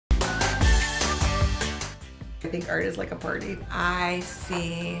I think art is like a party. I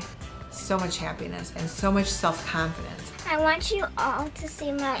see so much happiness and so much self-confidence. I want you all to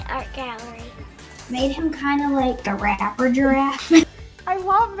see my art gallery. Made him kind of like a rapper giraffe. I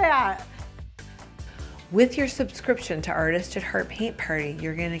love that. With your subscription to Artist at Heart Paint Party,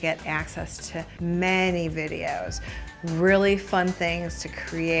 you're going to get access to many videos, really fun things to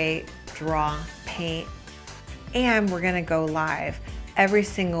create, draw, paint, and we're going to go live every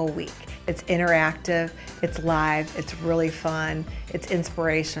single week. It's interactive, it's live, it's really fun, it's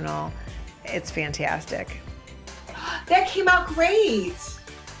inspirational, it's fantastic. That came out great.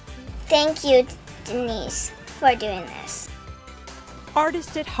 Thank you, Denyse, for doing this.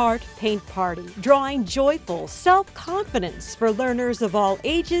 Artist at Heart Paint Party, drawing joyful self-confidence for learners of all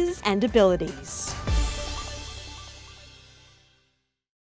ages and abilities.